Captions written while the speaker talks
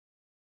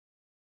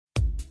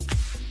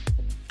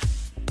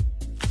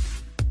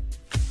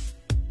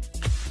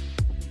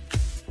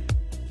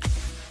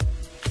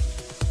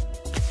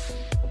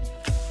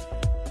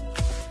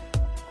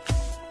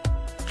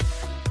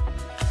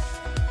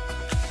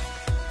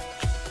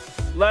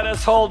Let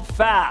us hold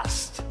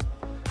fast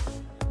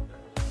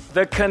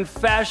the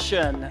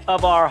confession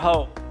of our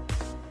hope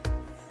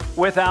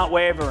without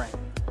wavering.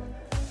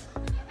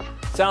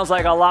 Sounds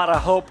like a lot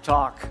of hope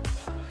talk.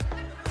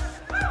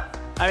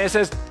 I mean, it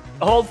says,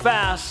 hold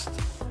fast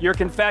your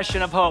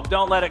confession of hope.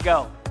 Don't let it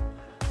go.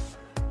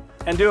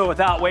 And do it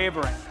without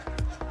wavering.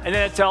 And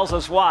then it tells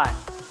us why.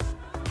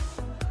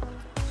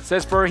 It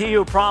says, for he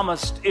who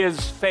promised is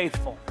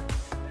faithful.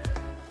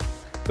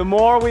 The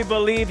more we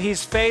believe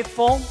he's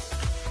faithful,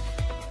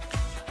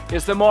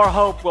 is the more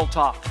hope we'll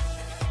talk.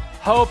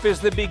 Hope is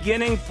the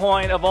beginning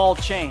point of all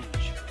change.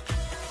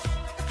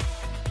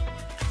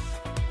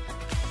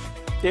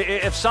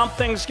 If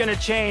something's going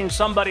to change,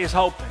 somebody's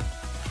hoping.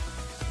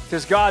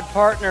 Because God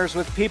partners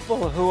with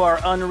people who are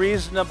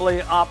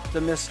unreasonably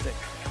optimistic.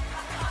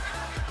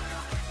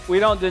 We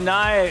don't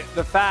deny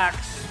the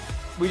facts.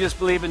 We just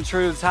believe in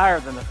truths higher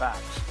than the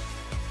facts.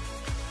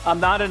 I'm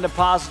not into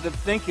positive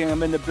thinking.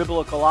 I'm into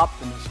biblical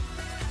optimism.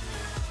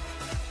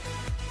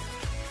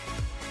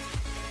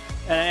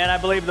 And I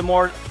believe the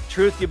more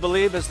truth you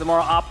believe is the more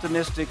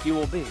optimistic you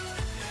will be.